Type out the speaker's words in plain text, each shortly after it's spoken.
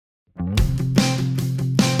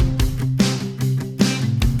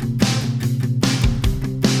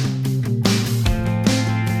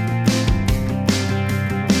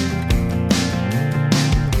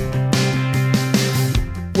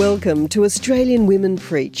Welcome to Australian Women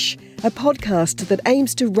Preach, a podcast that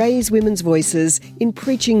aims to raise women's voices in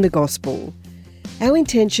preaching the gospel. Our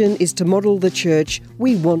intention is to model the church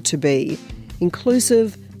we want to be,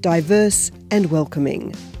 inclusive, diverse and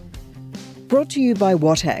welcoming. Brought to you by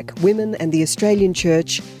WATAC, Women and the Australian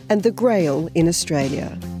Church, and the Grail in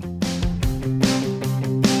Australia.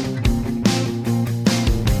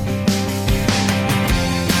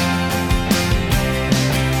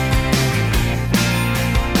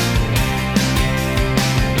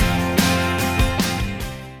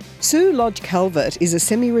 Sue Lodge Calvert is a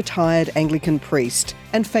semi-retired Anglican priest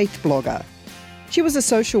and faith blogger. She was a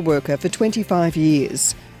social worker for 25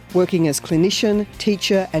 years, working as clinician,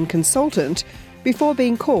 teacher and consultant before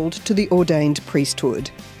being called to the ordained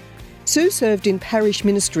priesthood. Sue served in parish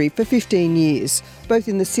ministry for 15 years, both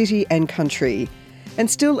in the city and country, and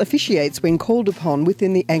still officiates when called upon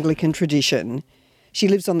within the Anglican tradition. She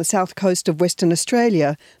lives on the south coast of Western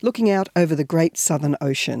Australia, looking out over the Great Southern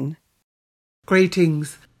Ocean.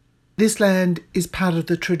 Greetings. This land is part of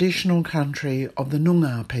the traditional country of the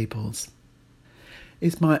Noongar peoples.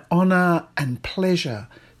 It's my honour and pleasure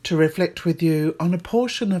to reflect with you on a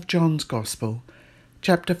portion of John's Gospel,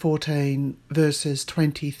 chapter 14, verses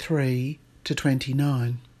 23 to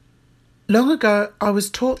 29. Long ago, I was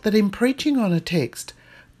taught that in preaching on a text,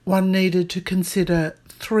 one needed to consider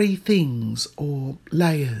three things or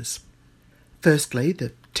layers. Firstly,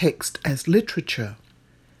 the text as literature.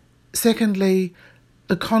 Secondly,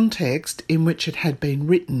 the context in which it had been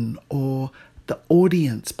written or the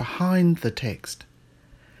audience behind the text.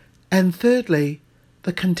 And thirdly,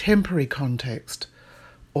 the contemporary context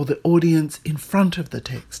or the audience in front of the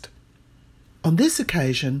text. On this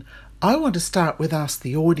occasion, I want to start with us,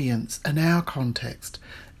 the audience, and our context,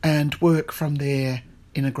 and work from there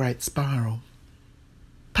in a great spiral.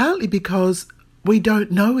 Partly because we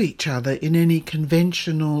don't know each other in any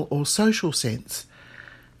conventional or social sense,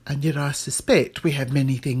 and yet I suspect we have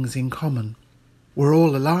many things in common. We're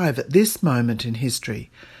all alive at this moment in history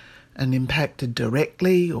and impacted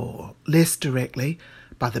directly or less directly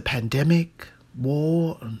by the pandemic,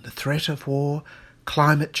 war and the threat of war,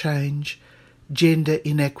 climate change, gender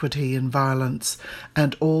inequity and violence,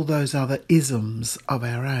 and all those other isms of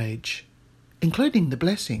our age, including the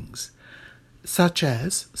blessings, such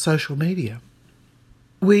as social media.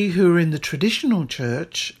 We who are in the traditional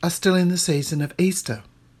church are still in the season of Easter,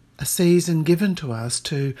 a season given to us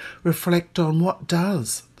to reflect on what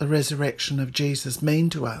does the resurrection of Jesus mean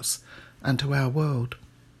to us and to our world.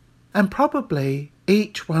 And probably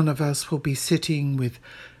each one of us will be sitting with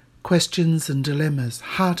questions and dilemmas,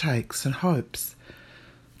 heartaches and hopes,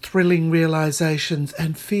 thrilling realisations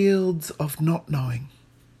and fields of not knowing.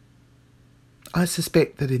 I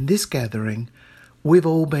suspect that in this gathering we've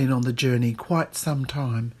all been on the journey quite some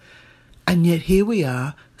time, and yet here we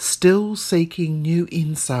are, still seeking new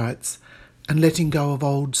insights and letting go of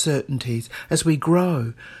old certainties as we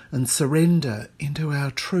grow and surrender into our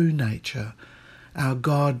true nature, our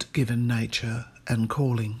God-given nature and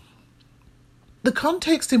calling. The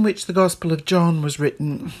context in which the Gospel of John was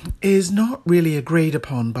written is not really agreed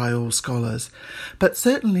upon by all scholars, but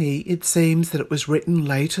certainly it seems that it was written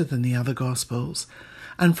later than the other Gospels,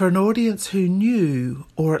 and for an audience who knew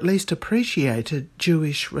or at least appreciated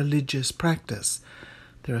Jewish religious practice.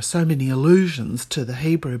 There are so many allusions to the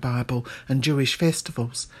Hebrew Bible and Jewish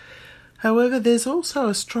festivals. However, there's also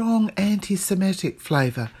a strong anti-Semitic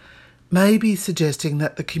flavour, maybe suggesting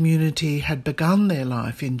that the community had begun their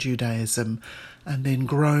life in Judaism and then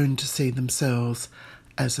grown to see themselves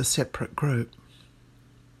as a separate group.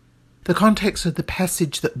 The context of the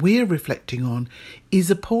passage that we're reflecting on is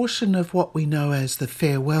a portion of what we know as the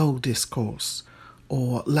farewell discourse,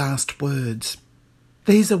 or last words.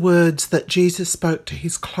 These are words that Jesus spoke to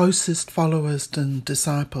his closest followers and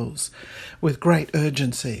disciples with great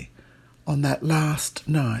urgency on that last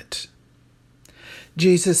night.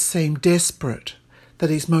 Jesus seemed desperate that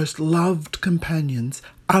his most loved companions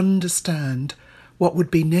understand what would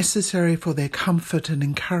be necessary for their comfort and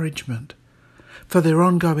encouragement, for their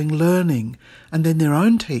ongoing learning and then their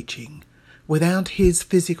own teaching without his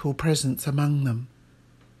physical presence among them.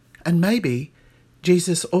 And maybe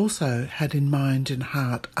Jesus also had in mind and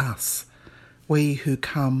heart us, we who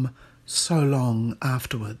come so long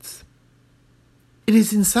afterwards. It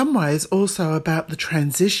is in some ways also about the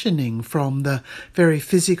transitioning from the very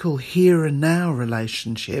physical here and now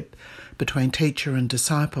relationship between teacher and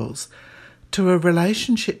disciples to a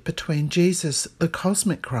relationship between Jesus, the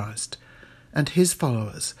cosmic Christ, and his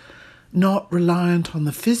followers, not reliant on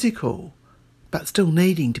the physical, but still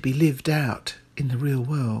needing to be lived out in the real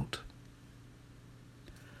world.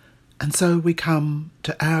 And so we come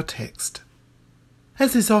to our text.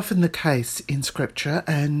 As is often the case in Scripture,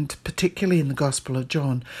 and particularly in the Gospel of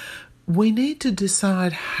John, we need to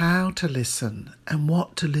decide how to listen and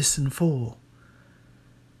what to listen for.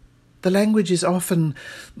 The language is often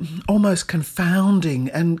almost confounding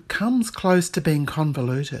and comes close to being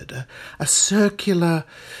convoluted, a circular,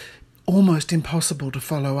 almost impossible to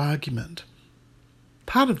follow argument.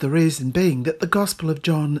 Part of the reason being that the Gospel of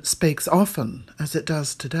John speaks often, as it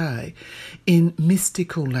does today, in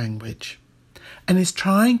mystical language, and is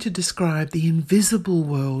trying to describe the invisible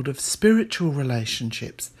world of spiritual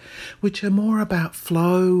relationships, which are more about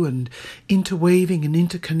flow and interweaving and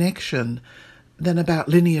interconnection than about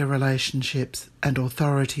linear relationships and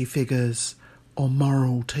authority figures or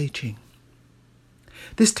moral teaching.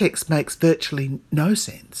 This text makes virtually no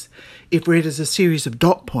sense if read as a series of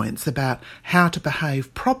dot points about how to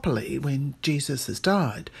behave properly when Jesus has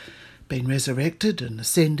died, been resurrected and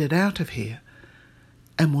ascended out of here,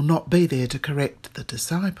 and will not be there to correct the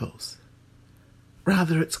disciples.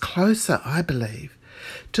 Rather, it's closer, I believe,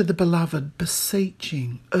 to the beloved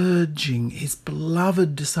beseeching, urging his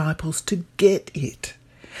beloved disciples to get it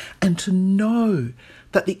and to know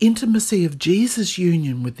that the intimacy of Jesus'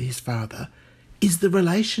 union with his Father is the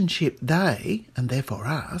relationship they, and therefore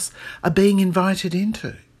us, are being invited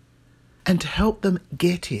into. And to help them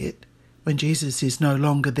get it, when Jesus is no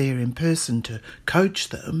longer there in person to coach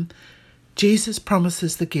them, Jesus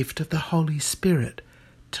promises the gift of the Holy Spirit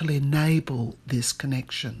to enable this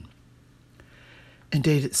connection.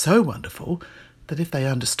 Indeed, it's so wonderful that if they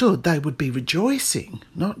understood, they would be rejoicing,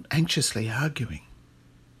 not anxiously arguing.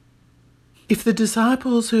 If the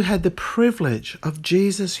disciples who had the privilege of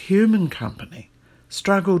Jesus' human company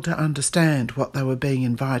struggled to understand what they were being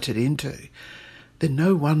invited into, then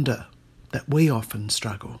no wonder that we often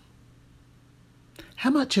struggle.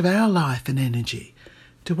 How much of our life and energy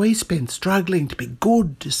do we spend struggling to be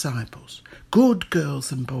good disciples, good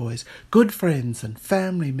girls and boys, good friends and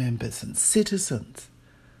family members and citizens?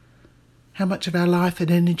 How much of our life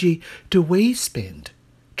and energy do we spend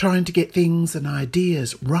trying to get things and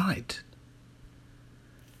ideas right?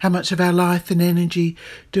 How much of our life and energy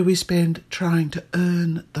do we spend trying to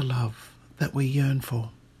earn the love that we yearn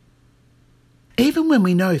for? Even when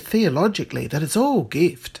we know theologically that it's all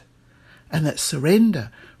gift and that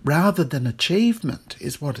surrender rather than achievement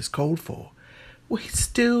is what is called for, we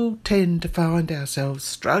still tend to find ourselves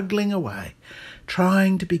struggling away,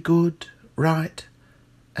 trying to be good, right,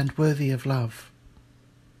 and worthy of love.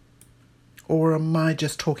 Or am I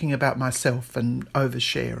just talking about myself and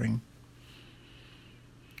oversharing?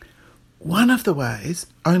 One of the ways,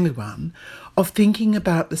 only one, of thinking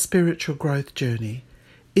about the spiritual growth journey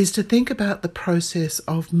is to think about the process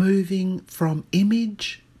of moving from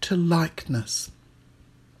image to likeness.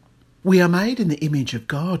 We are made in the image of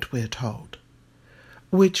God, we're told,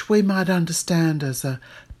 which we might understand as a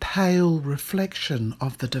pale reflection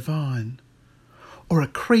of the divine, or a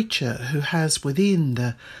creature who has within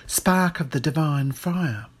the spark of the divine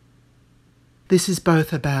fire. This is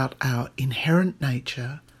both about our inherent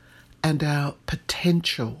nature and our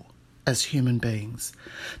potential as human beings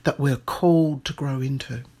that we're called to grow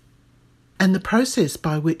into. And the process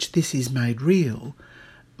by which this is made real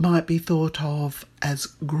might be thought of as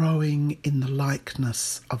growing in the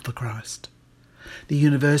likeness of the Christ, the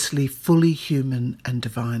universally fully human and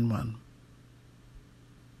divine one.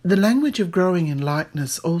 The language of growing in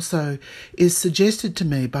likeness also is suggested to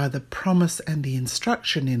me by the promise and the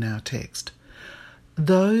instruction in our text.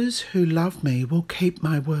 Those who love me will keep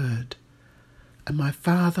my word, and my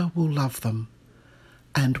Father will love them,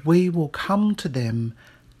 and we will come to them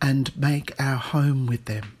and make our home with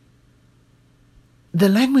them. The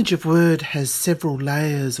language of word has several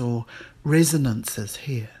layers or resonances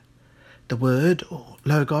here. The word, or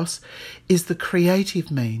logos, is the creative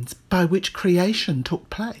means by which creation took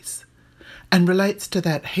place and relates to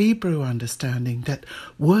that Hebrew understanding that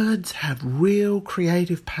words have real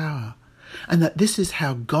creative power and that this is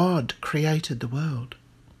how God created the world.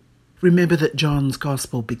 Remember that John's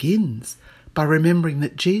Gospel begins by remembering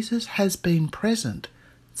that Jesus has been present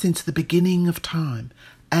since the beginning of time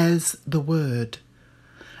as the Word,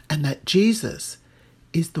 and that Jesus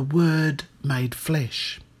is the Word made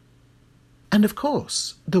flesh. And of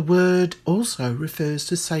course, the Word also refers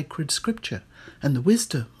to sacred scripture and the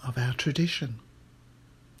wisdom of our tradition.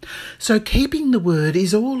 So keeping the Word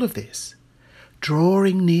is all of this,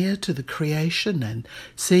 drawing near to the creation and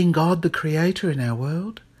seeing God the Creator in our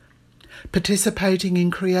world, participating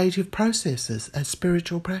in creative processes as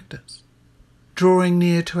spiritual practice, drawing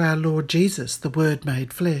near to our Lord Jesus, the Word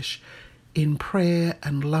made flesh, in prayer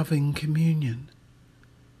and loving communion,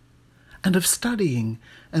 and of studying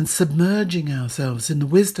and submerging ourselves in the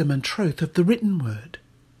wisdom and truth of the written word.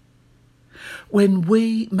 When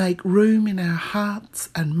we make room in our hearts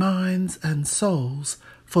and minds and souls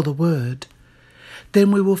for the word,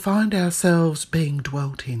 then we will find ourselves being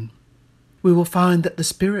dwelt in. We will find that the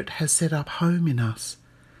Spirit has set up home in us,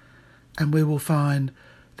 and we will find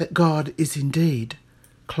that God is indeed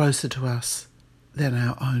closer to us than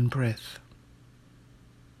our own breath.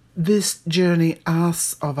 This journey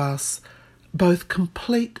asks of us both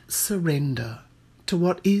complete surrender to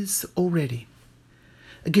what is already,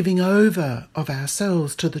 a giving over of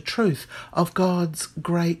ourselves to the truth of God's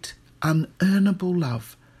great, unearnable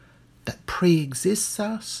love that pre-exists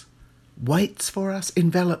us, waits for us,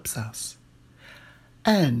 envelops us.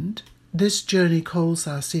 And this journey calls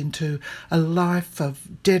us into a life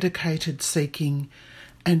of dedicated seeking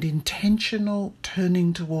and intentional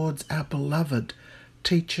turning towards our beloved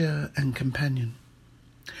teacher and companion.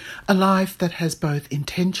 A life that has both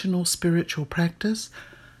intentional spiritual practice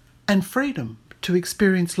and freedom to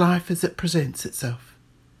experience life as it presents itself.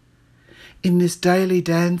 In this daily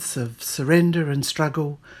dance of surrender and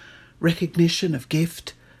struggle, recognition of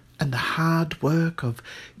gift, and the hard work of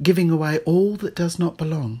giving away all that does not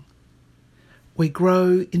belong, we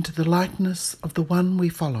grow into the likeness of the one we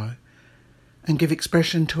follow and give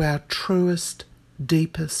expression to our truest,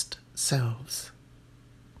 deepest selves.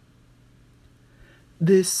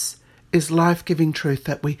 This is life-giving truth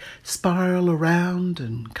that we spiral around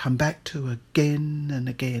and come back to again and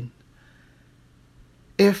again.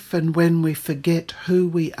 If and when we forget who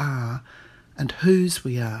we are and whose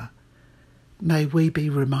we are, may we be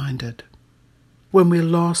reminded. When we're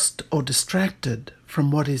lost or distracted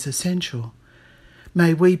from what is essential,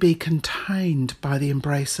 may we be contained by the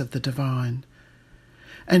embrace of the divine.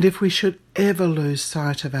 And if we should ever lose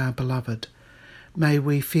sight of our beloved, may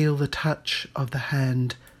we feel the touch of the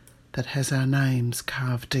hand that has our names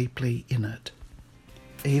carved deeply in it.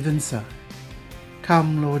 Even so,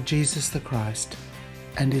 come, Lord Jesus the Christ,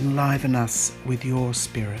 and enliven us with your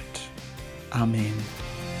Spirit. Amen.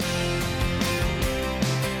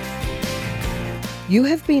 You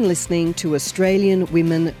have been listening to Australian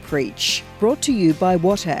Women Preach, brought to you by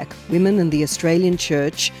WATAC, Women in the Australian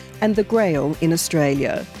Church, and the Grail in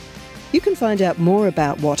Australia. You can find out more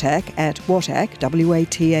about WATAC at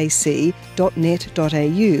watac.net.au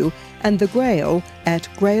and the Grail at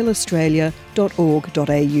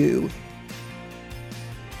grailaustralia.org.au.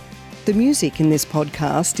 The music in this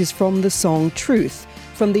podcast is from the song Truth,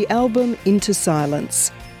 from the album Into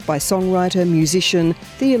Silence, by songwriter, musician,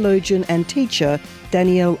 theologian and teacher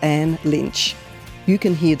Danielle Ann Lynch. You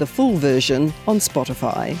can hear the full version on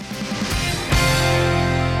Spotify.